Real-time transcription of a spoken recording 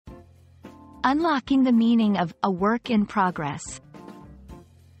Unlocking the meaning of a work in progress.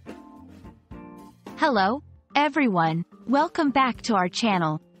 Hello, everyone. Welcome back to our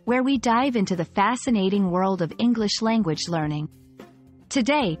channel, where we dive into the fascinating world of English language learning.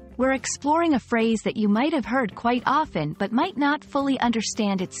 Today, we're exploring a phrase that you might have heard quite often but might not fully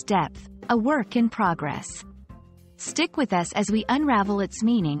understand its depth: a work in progress. Stick with us as we unravel its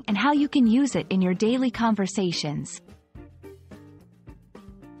meaning and how you can use it in your daily conversations.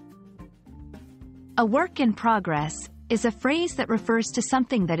 A work in progress is a phrase that refers to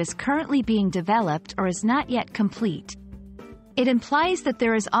something that is currently being developed or is not yet complete. It implies that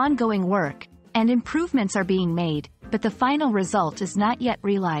there is ongoing work, and improvements are being made, but the final result is not yet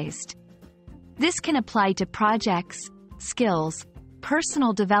realized. This can apply to projects, skills,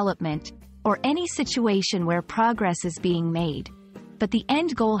 personal development, or any situation where progress is being made, but the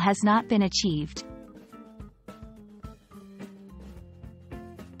end goal has not been achieved.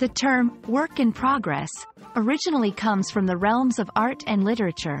 The term work in progress originally comes from the realms of art and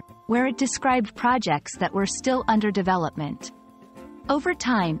literature, where it described projects that were still under development. Over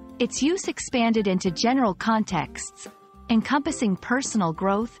time, its use expanded into general contexts, encompassing personal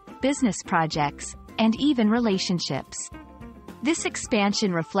growth, business projects, and even relationships. This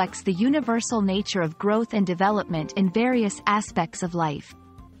expansion reflects the universal nature of growth and development in various aspects of life.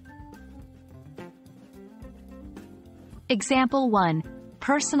 Example 1.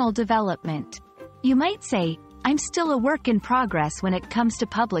 Personal development. You might say, "I'm still a work in progress when it comes to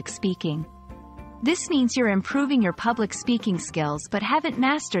public speaking." This means you're improving your public speaking skills but haven't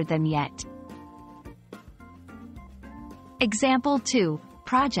mastered them yet. Example 2.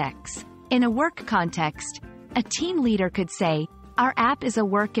 Projects. In a work context, a team leader could say, "Our app is a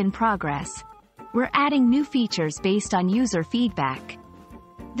work in progress. We're adding new features based on user feedback."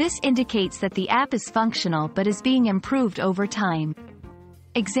 This indicates that the app is functional but is being improved over time.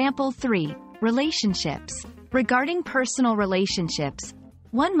 Example 3. Relationships. Regarding personal relationships,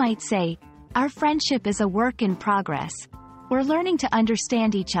 one might say, "Our friendship is a work in progress. We're learning to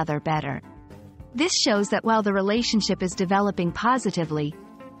understand each other better." This shows that while the relationship is developing positively,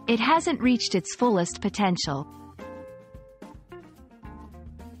 it hasn't reached its fullest potential.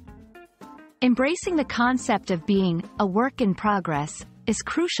 Embracing the concept of being a work in progress is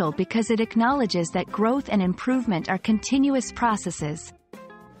crucial because it acknowledges that growth and improvement are continuous processes.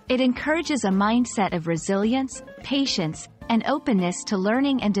 It encourages a mindset of resilience, patience, and openness to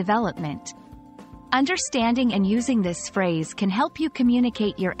learning and development. Understanding and using this phrase can help you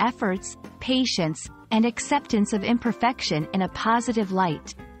communicate your efforts, patience, and acceptance of imperfection in a positive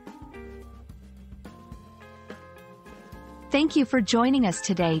light. Thank you for joining us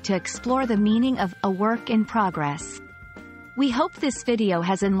today to explore the meaning of a work in progress. We hope this video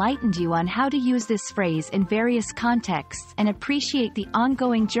has enlightened you on how to use this phrase in various contexts and appreciate the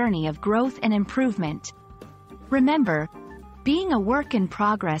ongoing journey of growth and improvement. Remember, being a work in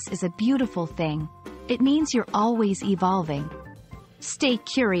progress is a beautiful thing. It means you're always evolving. Stay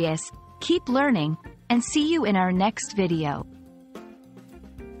curious, keep learning, and see you in our next video.